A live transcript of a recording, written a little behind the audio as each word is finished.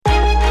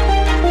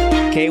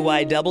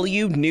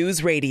KYW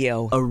News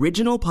Radio.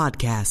 Original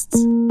podcasts.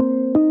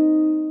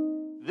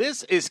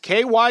 This is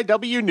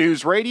KYW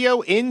News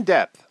Radio In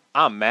Depth.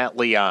 I'm Matt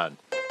Leon.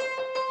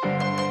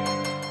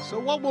 So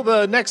what will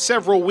the next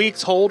several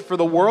weeks hold for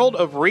the world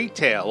of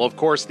retail? Of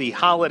course, the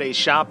holiday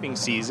shopping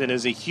season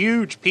is a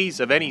huge piece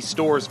of any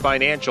store's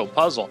financial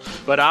puzzle.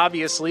 But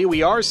obviously,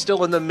 we are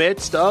still in the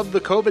midst of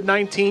the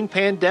COVID-19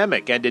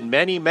 pandemic, and in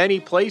many, many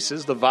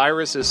places, the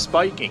virus is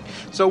spiking.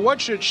 So what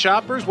should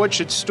shoppers, what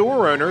should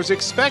store owners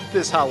expect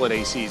this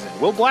holiday season?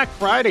 Will Black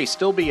Friday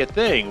still be a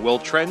thing? Will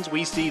trends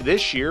we see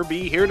this year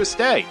be here to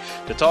stay?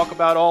 To talk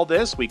about all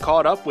this, we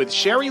caught up with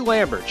Sherry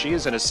Lambert. She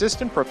is an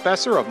assistant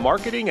professor of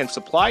marketing and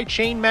supply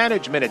chain management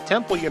at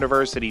Temple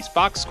University's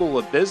Fox School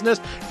of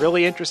Business.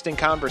 Really interesting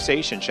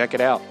conversation. Check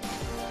it out.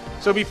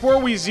 So before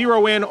we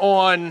zero in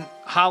on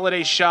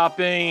holiday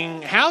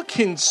shopping, how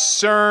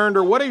concerned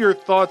or what are your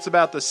thoughts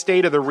about the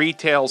state of the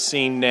retail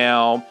scene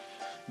now,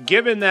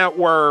 given that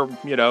we're,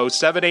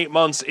 7-8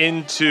 months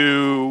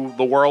into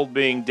the world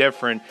being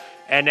different,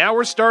 and now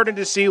we're starting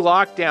to see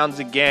lockdowns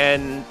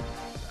again?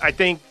 I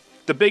think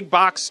the big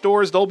box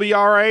stores, they'll be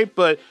all right,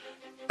 but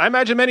I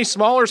imagine many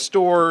smaller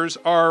stores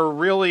are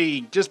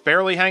really just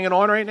barely hanging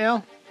on right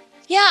now.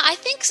 Yeah, I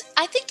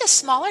think the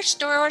smaller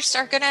stores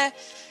are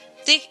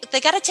they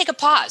got to take a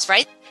pause,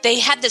 right? They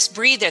had this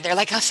breather. They're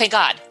like, oh, thank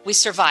God, we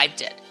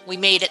survived it. We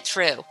made it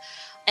through.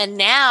 And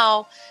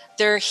now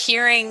they're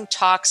hearing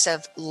talks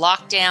of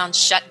lockdowns,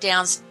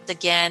 shutdowns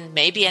again,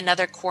 maybe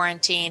another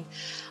quarantine.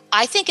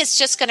 I think it's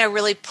just going to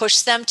really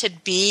push them to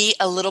be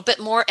a little bit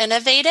more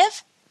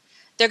innovative.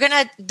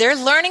 They're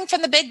learning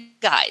from the big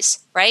guys,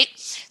 right?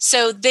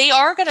 So they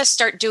are going to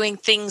start doing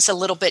things a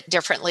little bit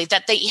differently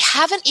that they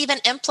haven't even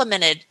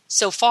implemented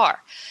so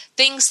far.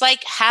 Things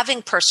like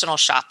having personal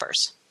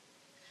shoppers,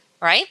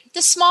 right?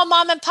 The small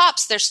mom and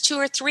pops, there's 2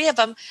 or 3 of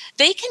them.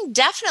 They can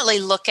definitely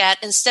look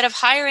at, instead of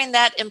hiring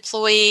that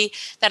employee,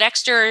 that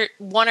extra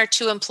 1 or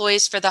 2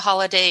 employees for the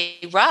holiday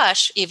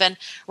rush, even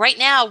right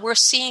now, we're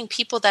seeing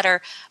people that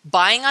are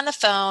buying on the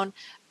phone,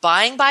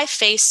 buying by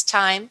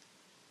FaceTime,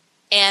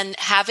 and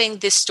having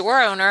the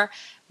store owner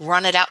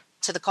run it out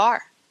to the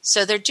car.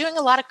 So they're doing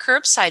a lot of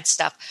curbside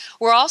stuff.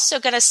 We're also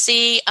going to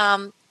see,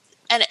 and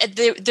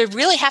they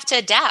really have to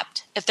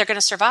adapt if they're going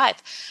to survive.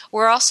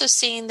 We're also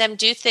seeing them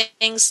do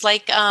things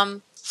like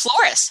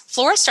florists.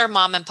 Florists are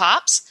mom and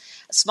pops,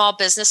 small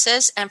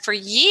businesses, and for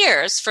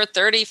years, for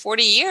 30,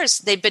 40 years,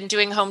 they've been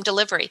doing home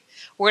delivery.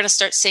 We're going to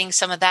start seeing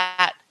some of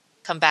that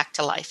come back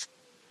to life.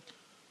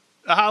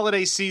 The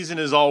holiday season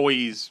is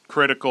always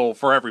critical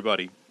for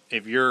everybody.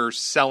 If you're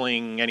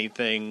selling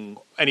anything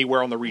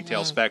anywhere on the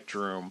retail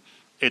spectrum,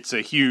 it's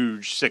a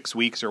huge 6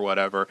 weeks or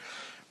whatever.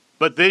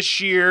 But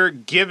this year,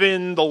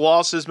 given the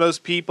losses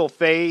most people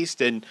faced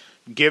and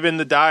given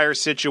the dire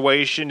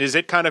situation, is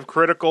it kind of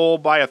critical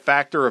by a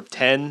factor of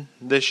 10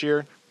 this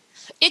year?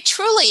 It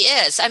truly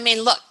is. I mean,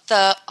 look,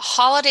 the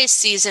holiday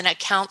season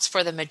accounts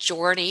for the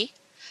majority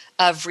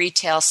of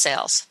retail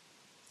sales,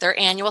 their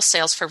annual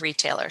sales for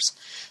retailers.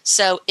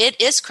 So it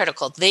is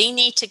critical. They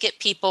need to get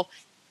people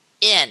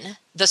in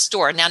the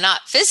store. Now,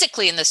 not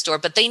physically in the store,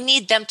 but they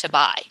need them to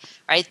buy,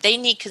 right? They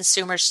need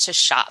consumers to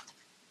shop.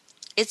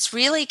 It's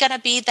really going to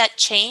be that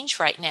change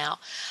right now.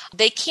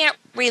 They can't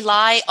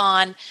rely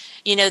on,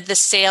 the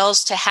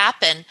sales to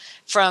happen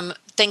from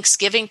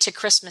Thanksgiving to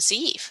Christmas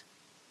Eve,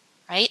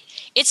 right?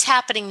 It's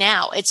happening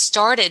now. It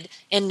started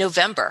in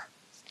November.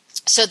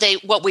 So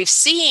what we've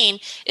seen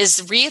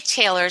is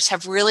retailers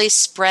have really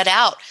spread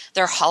out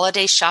their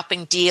holiday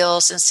shopping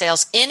deals and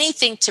sales,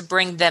 anything to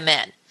bring them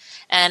in.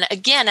 And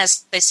again,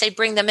 as they say,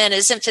 bring them in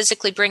isn't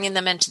physically bringing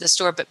them into the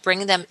store, but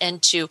bringing them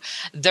into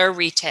their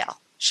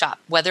retail shop,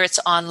 whether it's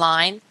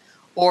online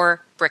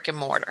or brick and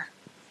mortar.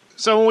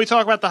 So when we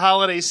talk about the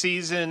holiday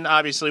season,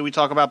 obviously we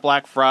talk about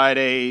Black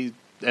Friday,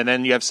 and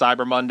then you have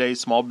Cyber Monday,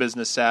 Small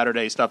Business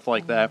Saturday, stuff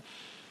like that.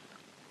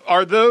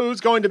 Are those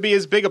going to be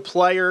as big a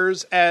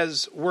players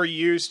as we're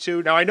used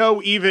to? Now, I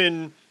know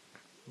even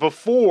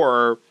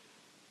before,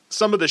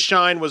 some of the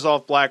shine was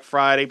off Black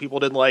Friday. Some people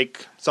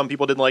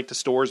didn't like the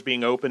stores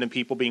being open and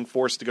people being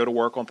forced to go to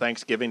work on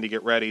Thanksgiving to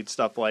get ready and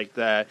stuff like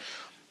that.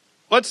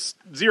 Let's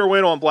zero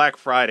in on Black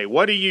Friday.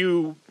 What do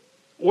you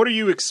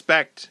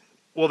expect?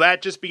 Will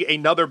that just be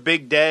another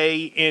big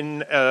day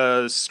in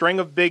a string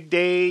of big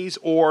days,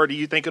 or do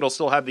you think it'll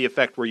still have the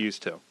effect we're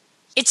used to?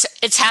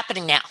 It's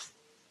happening now.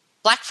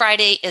 Black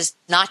Friday is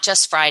not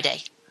just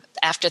Friday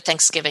after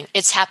Thanksgiving.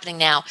 It's happening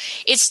now.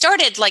 It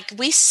started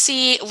we've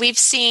seen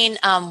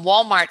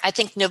Walmart. I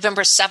think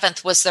November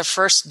 7th was their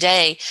first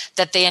day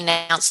that they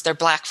announced their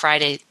Black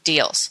Friday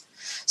deals.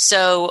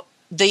 So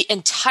the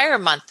entire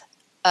month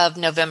of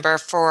November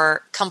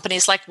for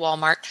companies like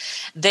Walmart,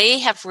 they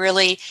have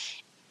really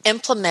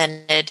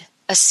implemented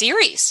a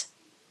series,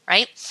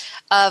 right,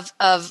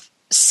 of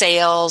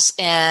sales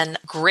and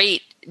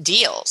great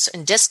deals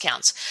and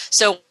discounts.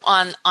 So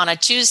on a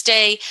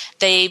Tuesday,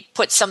 they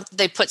put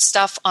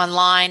stuff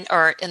online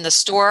or in the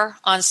store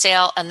on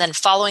sale, and then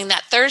following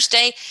that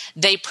Thursday,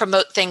 they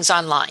promote things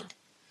online.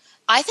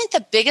 I think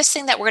the biggest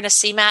thing that we're going to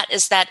see, Matt,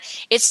 is that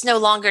it's no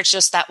longer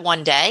just that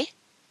one day,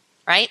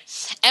 right?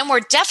 And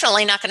we're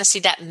definitely not going to see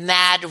that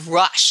mad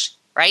rush,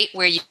 right?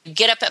 Where you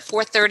get up at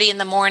 4:30 in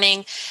the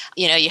morning,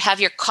 you have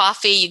your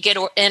coffee, you get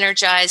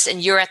energized,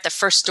 and you're at the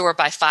first store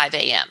by 5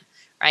 a.m.,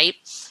 right?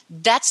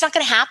 That's not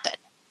going to happen.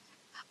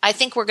 I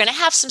think we're going to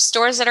have some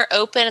stores that are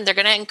open and they're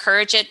going to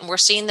encourage it. And we're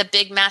seeing the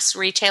big mass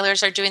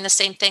retailers are doing the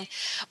same thing.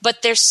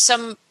 But there's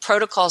some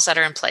protocols that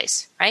are in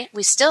place, right?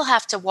 We still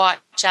have to watch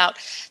out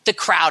the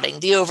crowding,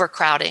 the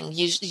overcrowding.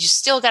 You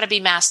still got to be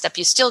masked up.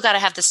 You still got to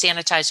have the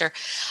sanitizer.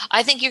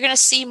 I think you're going to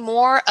see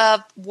more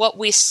of what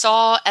we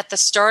saw at the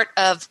start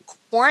of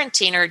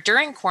quarantine or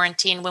during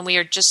quarantine when we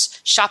were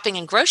just shopping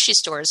in grocery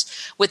stores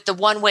with the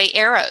one-way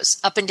arrows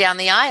up and down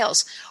the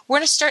aisles. We're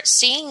going to start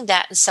seeing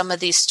that in some of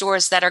these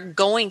stores that are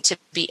going to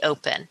be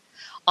open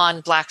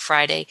on Black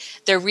Friday.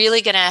 They're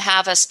really going to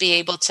have us be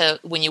able to,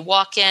 when you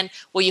walk in,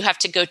 well, you have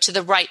to go to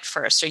the right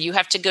first, or you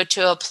have to go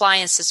to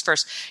appliances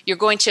first. You're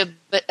going to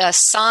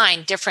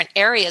assign different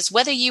areas,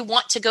 whether you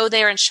want to go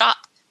there and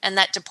shop in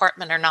that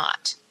department or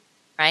not,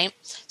 right?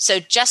 So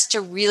just to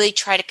really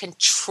try to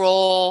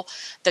control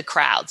the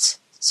crowds,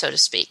 so to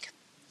speak.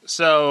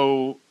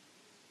 So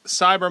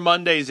Cyber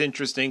Monday is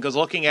interesting because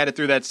looking at it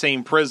through that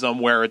same prism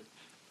where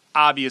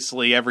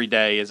obviously every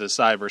day is a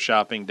cyber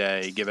shopping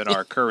day given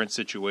our current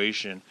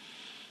situation.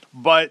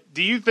 But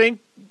do you think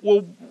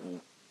will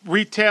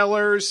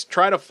retailers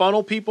try to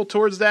funnel people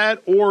towards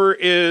that, or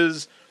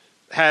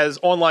has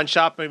online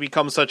shopping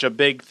become such a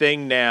big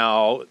thing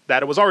now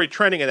that it was already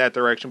trending in that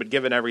direction, but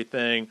given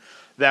everything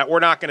that we're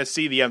not going to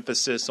see the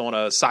emphasis on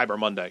a Cyber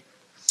Monday?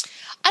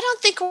 I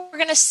don't think we're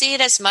going to see it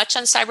as much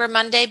on Cyber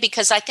Monday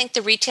because I think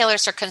the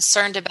retailers are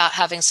concerned about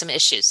having some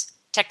issues,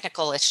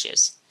 technical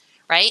issues,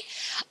 right?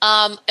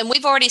 And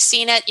we've already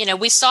seen it.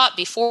 We saw it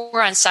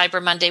before on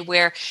Cyber Monday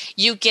where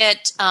you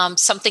get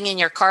something in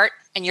your cart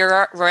and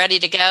you're ready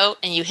to go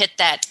and you hit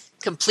that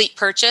complete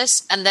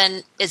purchase and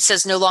then it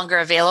says no longer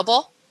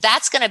available.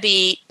 That's going to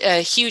be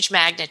a huge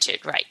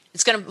magnitude, right?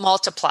 It's going to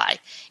multiply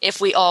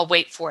if we all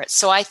wait for it.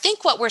 So I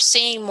think what we're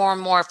seeing more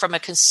and more from a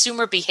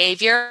consumer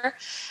behavior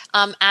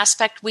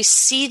aspect, we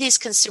see these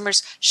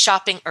consumers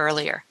shopping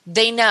earlier.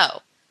 They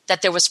know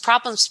that there was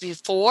problems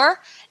before.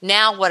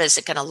 Now, what is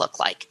it going to look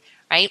like,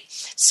 right?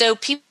 So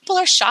people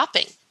are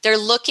shopping. They're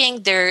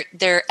looking. They're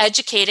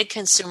educated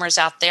consumers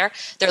out there.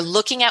 They're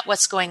looking at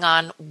what's going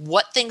on,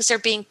 what things are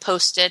being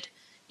posted,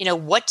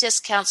 what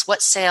discounts,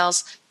 what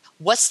sales,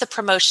 what's the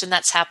promotion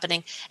that's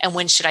happening, and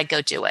when should I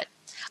go do it?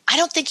 I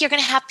don't think you're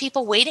going to have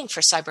people waiting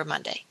for Cyber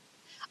Monday.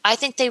 I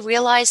think they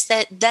realize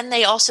that then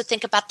they also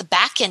think about the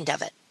back end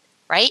of it,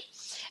 right?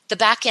 The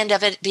back end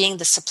of it being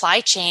the supply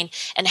chain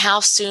and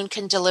how soon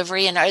can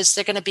delivery, and is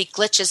there going to be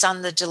glitches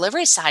on the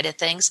delivery side of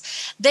things?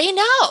 They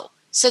know.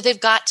 So they've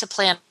got to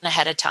plan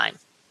ahead of time.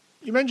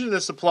 You mentioned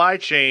the supply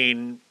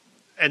chain,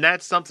 and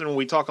that's something when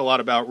we talk a lot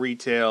about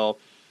retail.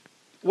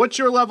 What's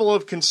your level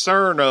of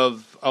concern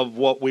of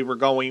what we are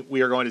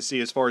going to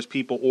see as far as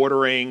people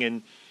ordering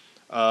and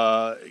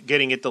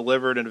getting it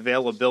delivered and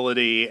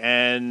availability?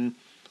 And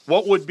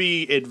what would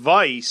be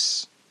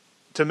advice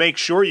to make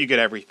sure you get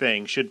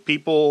everything? Should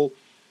people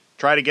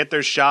try to get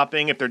their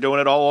shopping, if they're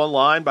doing it all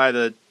online, by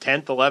the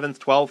 10th, 11th,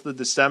 12th of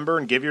December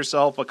and give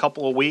yourself a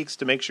couple of weeks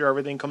to make sure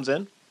everything comes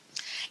in?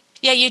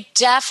 Yeah, you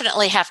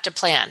definitely have to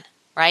plan,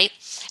 right?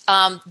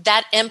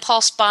 That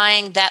impulse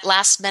buying, that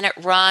last minute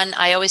run,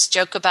 I always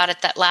joke about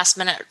it, that last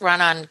minute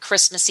run on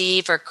Christmas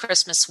Eve or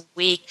Christmas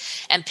week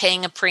and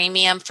paying a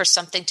premium for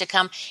something to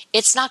come,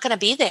 it's not going to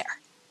be there,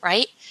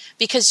 right?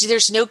 Because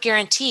there's no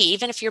guarantee.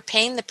 Even if you're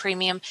paying the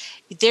premium,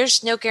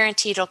 there's no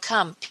guarantee it'll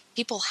come.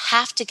 People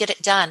have to get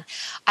it done.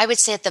 I would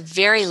say at the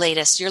very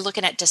latest, you're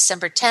looking at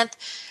December 10th,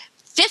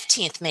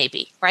 15th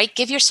maybe, right?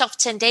 Give yourself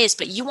 10 days,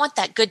 but you want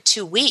that good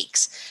 2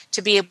 weeks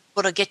to be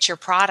able to get your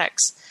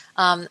products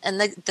and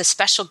the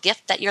special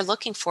gift that you're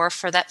looking for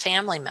that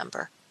family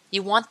member.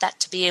 You want that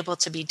to be able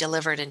to be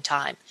delivered in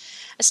time,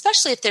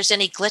 especially if there's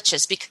any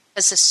glitches, because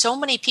there's so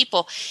many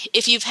people.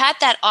 If you've had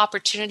that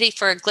opportunity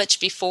for a glitch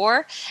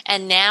before,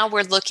 and now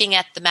we're looking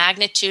at the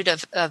magnitude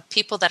of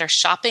people that are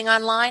shopping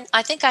online,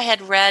 I think I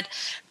had read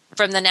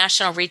from the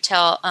National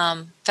Retail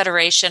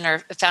Federation or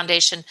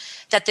Foundation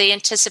that they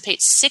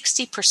anticipate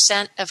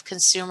 60% of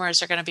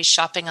consumers are going to be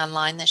shopping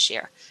online this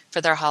year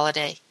for their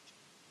holiday.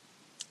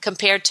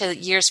 Compared to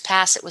years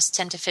past, it was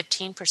 10 to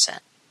 15%.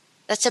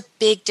 That's a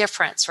big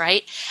difference,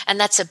 right? And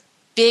that's a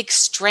big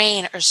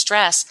strain or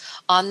stress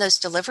on those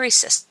delivery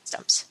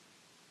systems.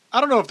 I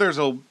don't know if there's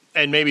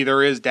and maybe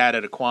there is data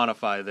to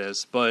quantify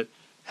this, but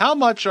how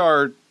much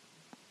are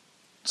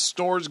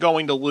stores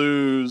going to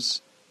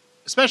lose,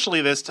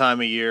 especially this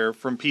time of year,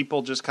 from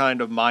people just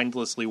kind of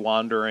mindlessly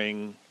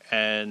wandering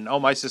and, oh,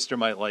 my sister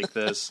might like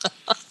this,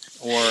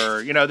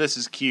 or, this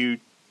is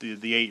cute. The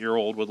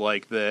 8-year-old would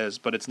like this,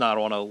 but it's not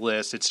on a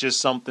list. It's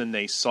just something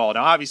they saw.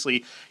 Now,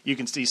 obviously, you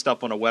can see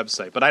stuff on a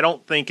website, but I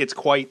don't think it's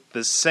quite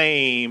the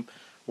same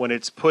when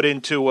it's put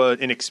into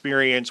an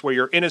experience where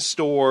you're in a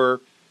store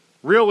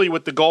really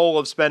with the goal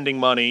of spending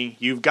money.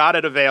 You've got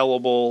it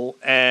available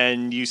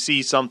and you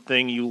see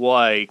something you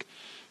like.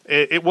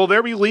 Will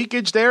there be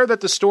leakage there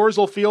that the stores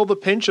will feel the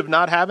pinch of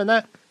not having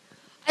that?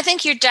 I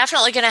think you're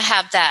definitely going to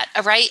have that,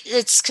 right?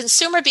 It's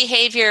consumer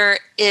behavior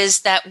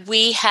is that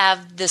we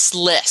have this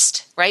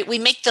list, right? We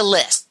make the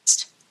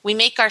list. We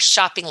make our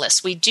shopping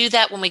list. We do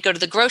that when we go to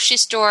the grocery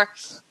store.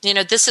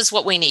 This is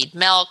what we need.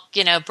 Milk,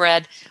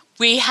 bread.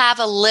 We have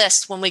a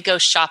list when we go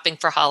shopping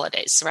for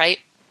holidays, right?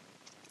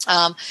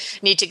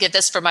 Need to get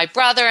this for my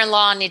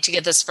brother-in-law, need to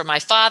get this for my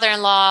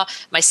father-in-law,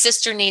 my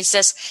sister needs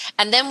this.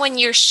 And then when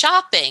you're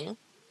shopping,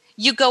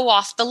 you go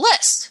off the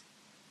list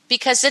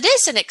because it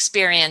is an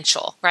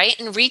experiential, right?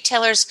 And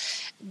retailers,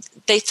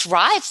 they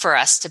thrive for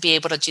us to be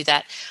able to do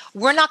that.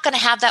 We're not going to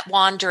have that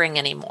wandering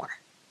anymore,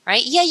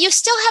 right? Yeah, you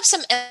still have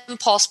some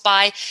impulse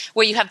buy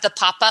where you have the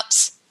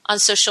pop-ups on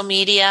social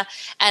media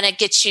and it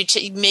gets you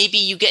to, maybe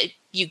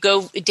you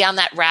go down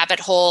that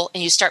rabbit hole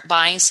and you start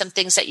buying some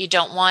things that you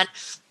don't want.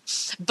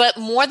 But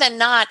more than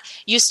not,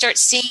 you start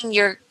seeing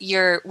your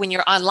when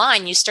you're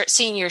online, you start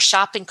seeing your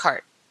shopping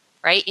cart,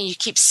 right? And you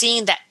keep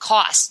seeing that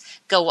cost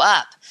go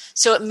up.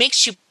 So it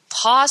makes you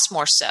pause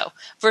more so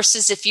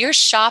versus if you're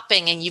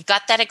shopping and you've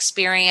got that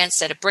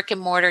experience at a brick and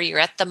mortar, you're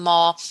at the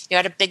mall, you're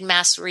at a big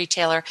mass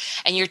retailer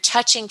and you're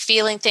touching,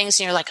 feeling things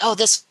and you're like, oh,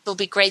 this will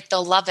be great.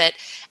 They'll love it.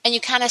 And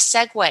you kind of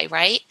segue,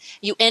 right?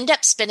 You end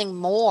up spending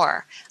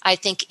more, I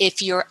think,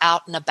 if you're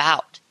out and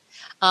about.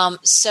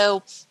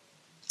 So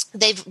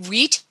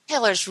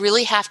retailers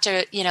really have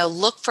to,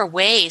 look for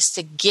ways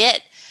to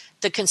get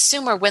the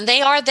consumer when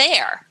they are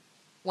there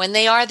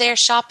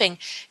shopping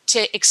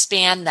to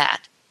expand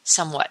that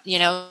somewhat,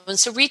 And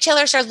so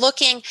retailers are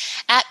looking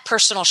at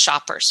personal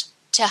shoppers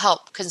to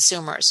help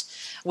consumers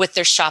with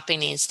their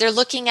shopping needs. They're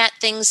looking at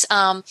things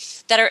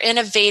that are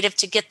innovative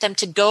to get them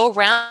to go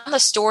around the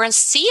store and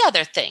see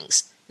other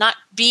things, not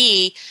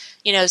be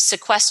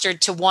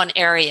sequestered to one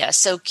area.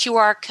 So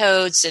QR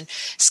codes and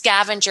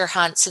scavenger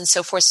hunts and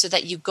so forth so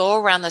that you go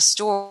around the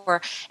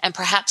store and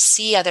perhaps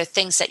see other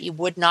things that you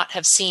would not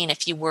have seen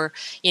if you were,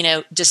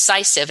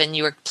 decisive and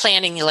you were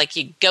planning like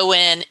you go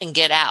in and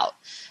get out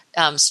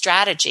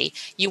strategy.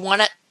 You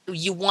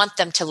want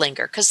them to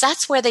linger because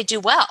that's where they do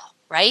well,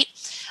 right?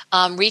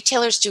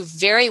 Retailers do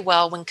very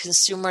well when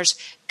consumers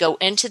go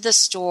into the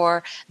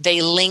store,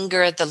 they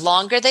linger. The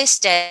longer they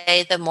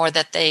stay, the more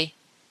that they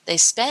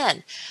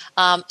spend.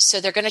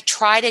 So they're going to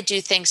try to do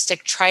things to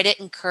try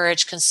to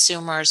encourage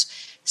consumers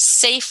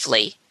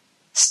safely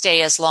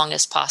stay as long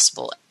as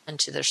possible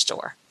into their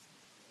store.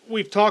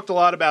 We've talked a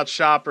lot about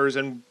shoppers,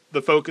 and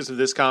the focus of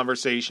this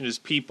conversation is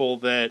people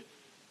that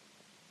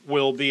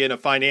will be in a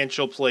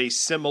financial place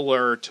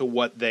similar to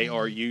what they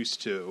are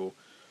used to.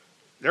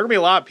 There are going to be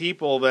a lot of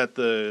people that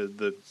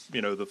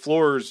the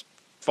floor's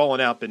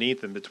falling out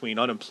beneath them between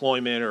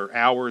unemployment or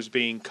hours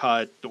being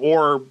cut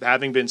or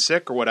having been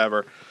sick or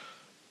whatever.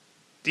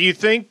 Do you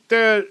think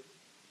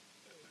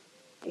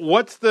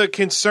what's the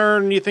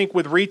concern, you think,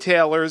 with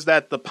retailers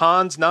that the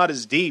pond's not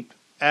as deep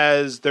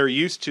as they're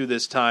used to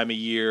this time of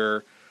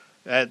year,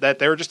 that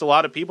there are just a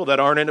lot of people that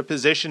aren't in a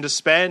position to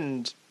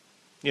spend,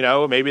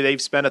 maybe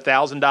they've spent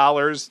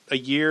 $1,000 a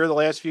year the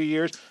last few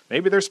years.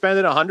 Maybe they're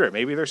spending $100,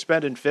 maybe they're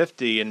spending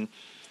 $50. And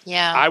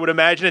yeah, I would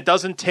imagine it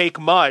doesn't take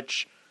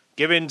much,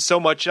 given so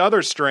much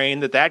other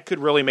strain, that could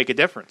really make a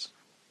difference.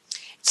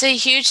 It's a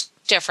huge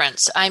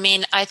difference. I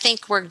mean, I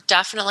think we're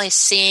definitely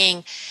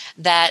seeing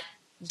that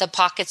the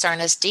pockets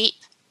aren't as deep,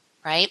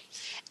 right?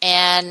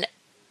 And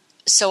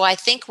so I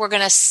think we're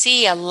going to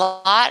see a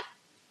lot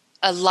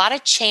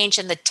of change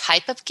in the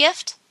type of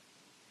gift.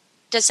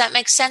 Does that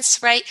make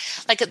sense, right?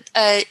 Like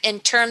in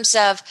terms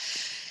of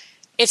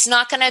it's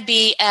not going to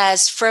be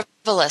as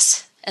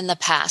frivolous in the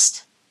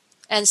past.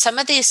 And some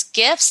of these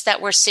gifts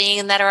that we're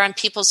seeing that are on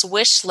people's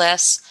wish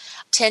lists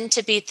tend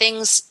to be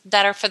things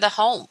that are for the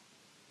home.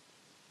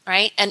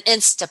 Right? An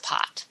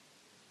Instapot,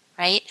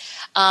 right?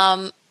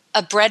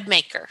 A bread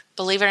maker,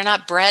 believe it or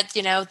not, bread,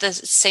 the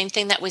same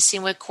thing that we've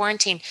seen with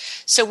quarantine.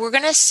 So we're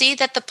going to see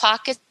that the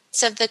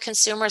pockets of the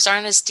consumers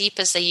aren't as deep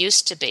as they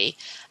used to be.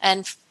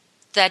 And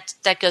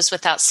that goes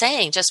without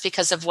saying just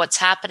because of what's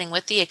happening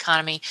with the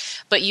economy.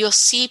 But you'll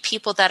see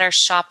people that are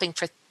shopping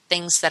for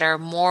things that are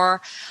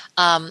more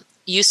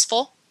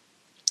useful,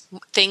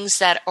 things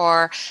that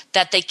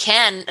they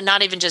can,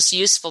 not even just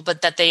useful,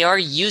 but that they are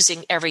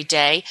using every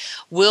day,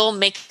 will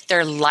make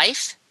their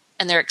life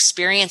and their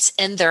experience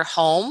in their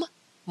home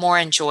more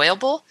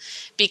enjoyable,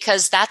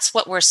 because that's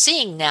what we're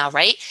seeing now,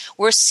 right?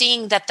 We're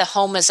seeing that the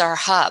home is our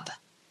hub,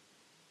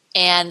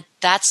 and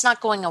that's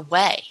not going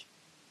away,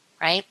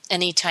 right,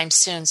 anytime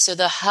soon. So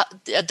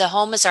the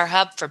home is our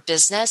hub for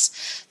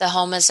business. The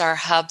home is our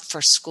hub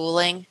for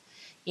schooling.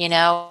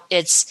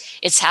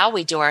 It's how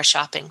we do our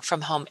shopping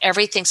from home.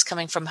 Everything's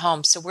coming from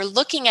home. So we're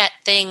looking at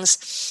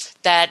things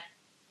that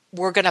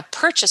we're going to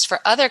purchase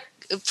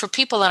for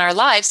people in our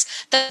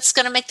lives that's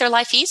going to make their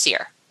life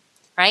easier,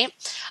 right?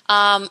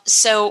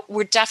 So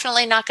we're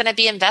definitely not going to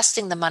be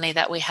investing the money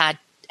that we had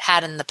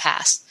in the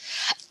past.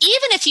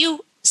 Even if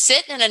you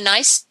sit in a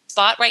nice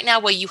spot right now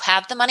where you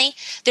have the money,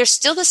 there's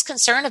still this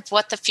concern of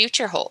what the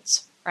future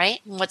holds, right?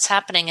 And what's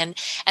happening. And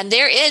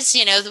there is,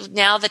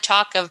 now the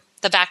talk of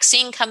the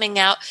vaccine coming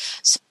out.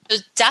 So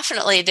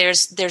definitely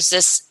there's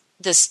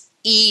this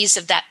ease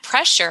of that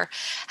pressure.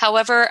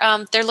 However,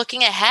 they're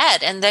looking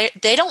ahead and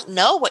they don't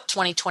know what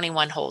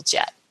 2021 holds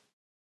yet.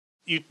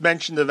 You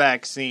mentioned the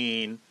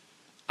vaccine.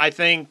 I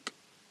think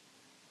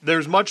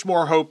there's much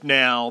more hope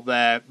now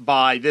that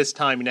by this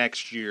time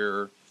next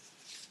year,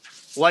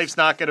 life's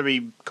not going to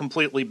be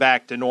completely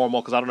back to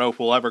normal, because I don't know if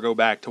we'll ever go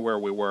back to where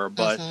we were,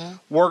 but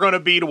we're going to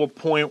be to a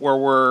point where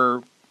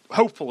we're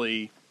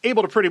hopefully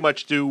able to pretty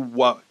much do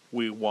what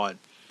we want.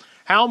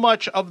 How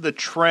much of the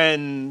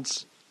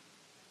trends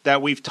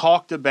that we've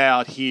talked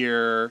about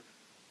here,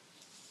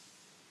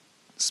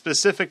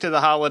 specific to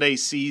the holiday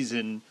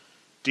season,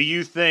 do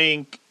you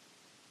think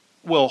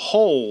will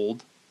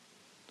hold?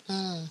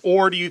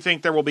 Or do you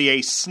think there will be a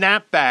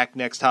snapback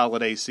next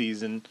holiday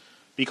season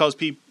because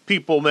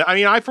people, I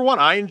mean, for one,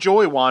 I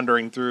enjoy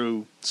wandering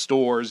through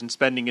stores and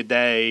spending a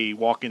day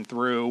walking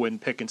through and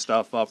picking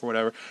stuff up or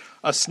whatever.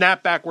 A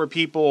snapback where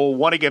people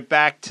want to get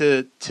back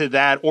to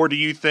that, or do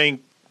you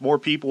think more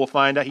people will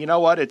find out, you know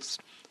what, it's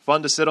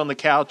fun to sit on the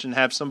couch and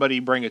have somebody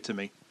bring it to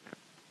me?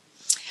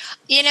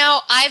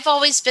 I've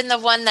always been the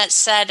one that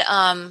said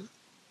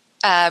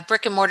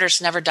brick and mortar's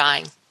never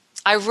dying.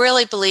 I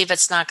really believe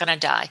it's not going to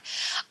die.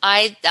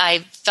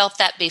 I felt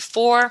that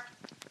before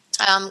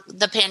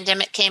the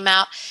pandemic came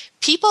out.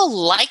 People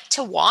like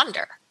to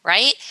wander,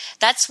 right?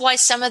 That's why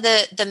some of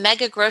the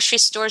mega grocery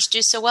stores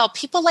do so well.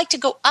 People like to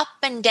go up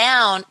and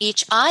down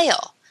each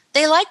aisle.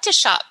 They like to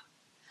shop.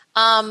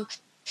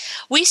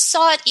 We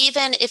saw it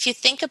even if you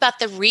think about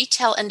the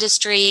retail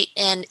industry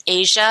in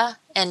Asia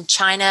and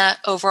China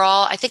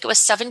overall. I think it was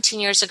 17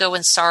 years ago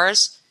when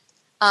SARS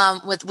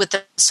with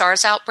the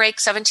SARS outbreak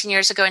 17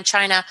 years ago in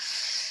China,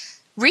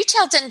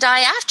 retail didn't die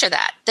after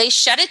that. They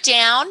shut it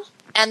down,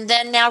 and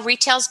then now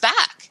retail's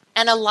back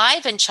and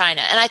alive in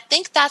China. And I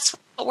think that's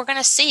what we're going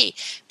to see.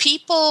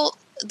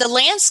 The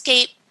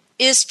landscape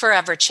is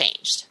forever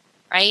changed,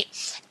 right?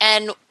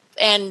 And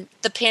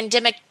the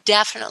pandemic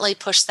definitely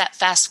pushed that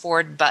fast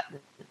forward button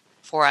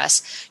for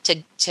us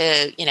to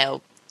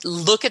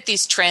look at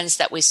these trends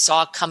that we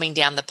saw coming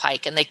down the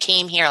pike, and they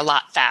came here a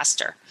lot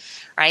faster,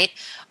 right?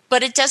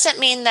 But it doesn't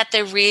mean that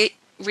the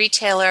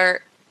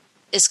retailer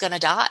is going to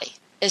die.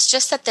 It's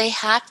just that they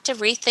have to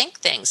rethink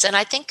things. And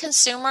I think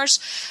consumers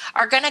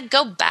are going to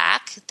go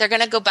back. They're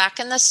going to go back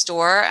in the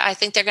store. I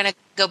think they're going to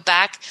go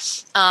back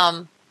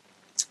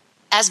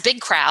as big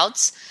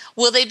crowds.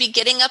 Will they be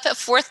getting up at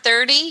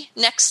 4:30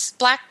 next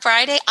Black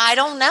Friday? I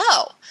don't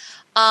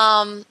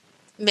know.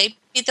 Maybe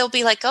they'll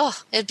be like, oh,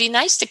 it'd be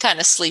nice to kind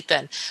of sleep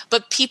in.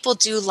 But people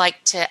do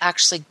like to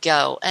actually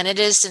go, and it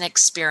is an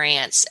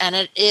experience, and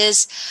it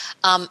is,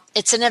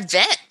 it's an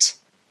event.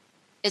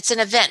 It's an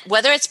event.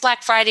 Whether it's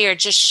Black Friday or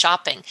just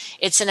shopping,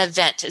 it's an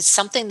event. It's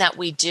something that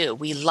we do.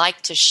 We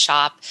like to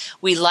shop.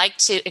 We like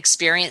to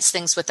experience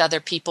things with other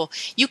people.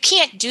 You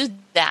can't do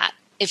that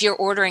if you're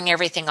ordering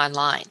everything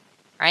online,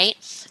 right?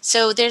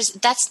 So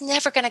that's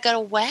never going to go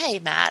away,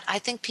 Matt. I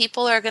think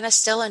people are going to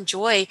still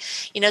enjoy,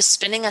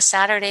 spending a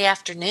Saturday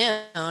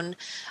afternoon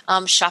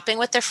shopping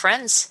with their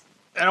friends.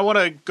 And I want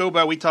to go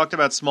back. We talked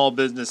about small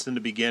business in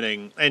the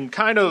beginning, and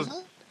kind of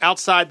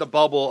outside the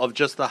bubble of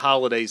just the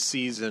holiday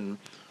season.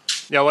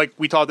 Like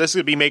we talked, this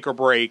would be make or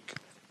break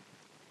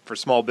for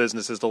small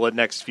businesses the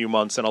next few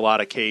months in a lot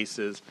of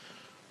cases.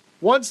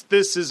 Once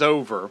this is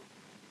over,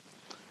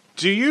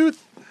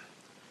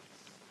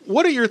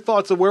 what are your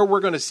thoughts of where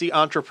we're going to see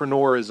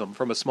entrepreneurism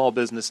from a small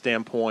business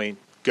standpoint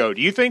go?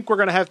 Do you think we're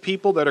going to have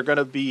people that are going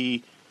to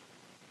be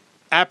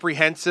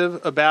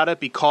apprehensive about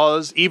it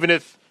because even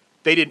if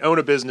they didn't own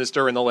a business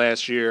during the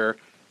last year,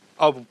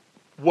 of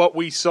what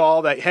we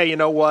saw that, hey, you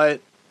know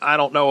what? I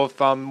don't know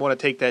if I'm going to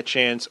take that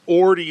chance.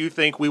 Or do you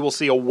think we will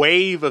see a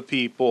wave of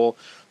people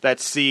that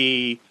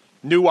see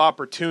new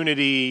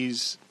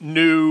opportunities,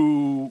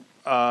 new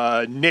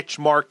niche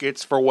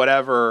markets for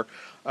whatever?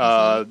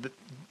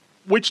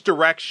 Which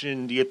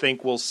direction do you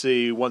think we'll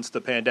see once the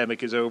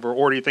pandemic is over?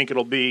 Or do you think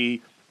it'll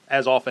be,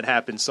 as often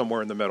happens,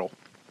 somewhere in the middle?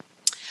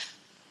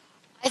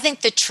 I think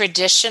the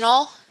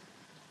traditional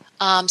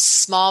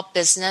small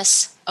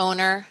business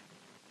owner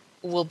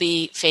will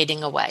be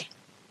fading away.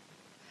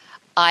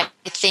 I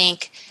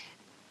think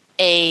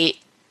a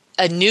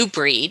new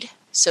breed,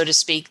 so to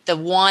speak, the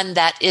one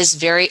that is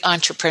very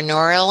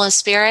entrepreneurial in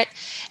spirit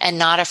and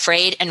not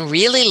afraid and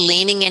really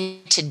leaning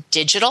into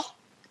digital.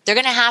 They're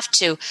going to have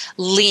to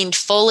lean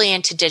fully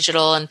into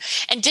digital and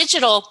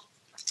digital,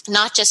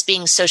 not just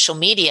being social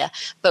media,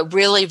 but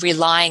really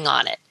relying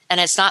on it.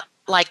 And it's not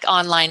like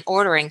online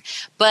ordering,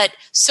 but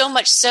so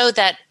much so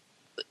that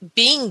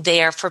being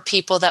there for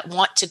people that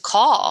want to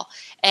call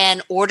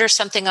and order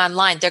something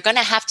online, they're going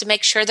to have to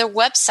make sure their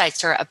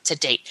websites are up to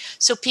date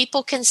so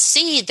people can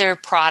see their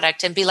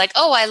product and be like,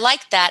 oh, I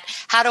like that.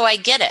 How do I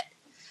get it?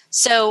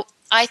 So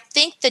I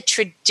think the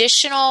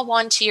traditional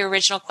one, to your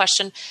original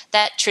question,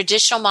 that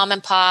traditional mom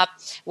and pop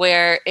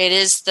where it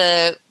is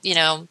the,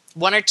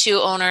 one or two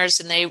owners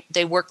and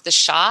they work the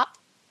shop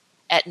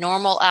at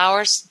normal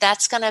hours,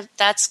 that's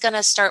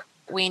gonna start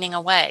weaning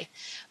away.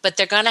 But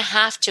they're going to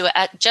have to,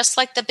 just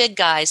like the big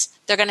guys,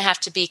 they're going to have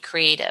to be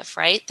creative,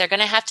 right? They're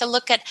going to have to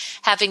look at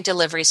having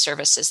delivery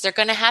services. They're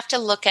going to have to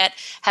look at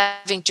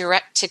having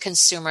direct to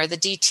consumer, the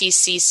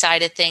DTC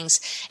side of things,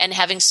 and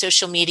having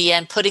social media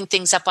and putting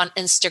things up on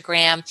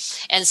Instagram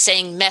and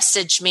saying,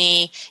 message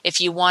me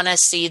if you want to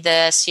see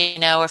this,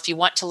 or if you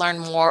want to learn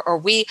more, or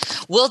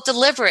we'll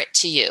deliver it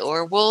to you,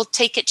 or we'll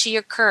take it to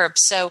your curb.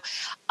 So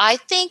I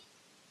think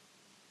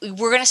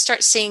we're going to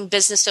start seeing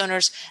business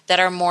owners that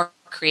are more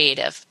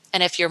creative.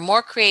 And if you're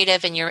more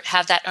creative and you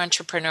have that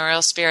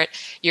entrepreneurial spirit,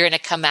 you're going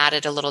to come at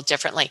it a little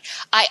differently.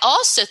 I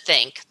also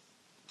think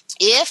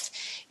if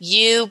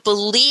you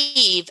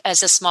believe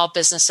as a small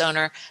business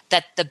owner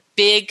that the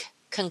big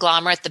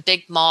conglomerate, the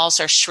big malls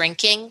are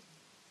shrinking,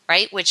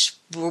 right, which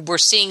we're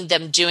seeing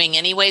them doing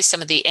anyway,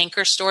 some of the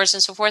anchor stores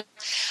and so forth,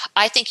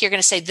 I think you're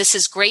going to say, this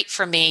is great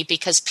for me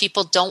because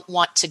people don't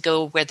want to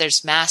go where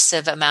there's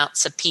massive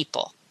amounts of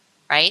people,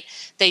 right?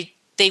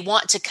 They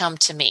want to come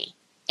to me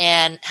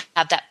and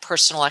have that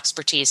personal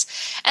expertise.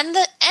 And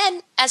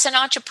as an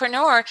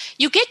entrepreneur,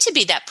 you get to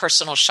be that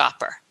personal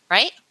shopper,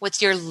 right?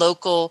 With your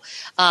local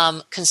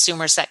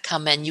consumers that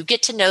come in. You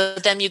get to know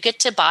them. You get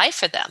to buy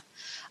for them.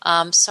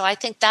 So I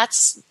think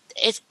it's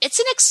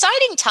an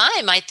exciting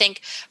time, I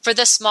think, for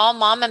the small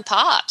mom and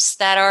pops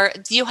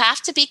you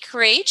have to be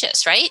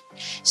courageous, right?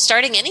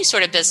 Starting any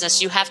sort of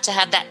business, you have to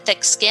have that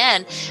thick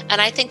skin. And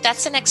I think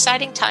that's an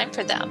exciting time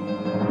for them.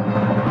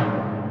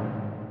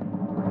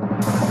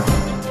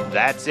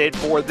 That's it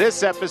for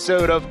this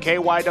episode of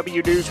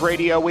KYW News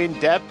Radio In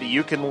Depth.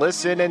 You can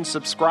listen and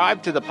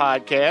subscribe to the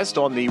podcast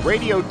on the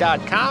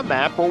radio.com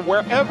app or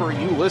wherever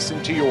you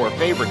listen to your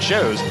favorite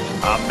shows.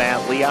 I'm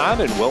Matt Leon,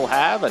 and we'll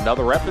have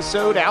another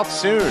episode out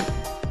soon.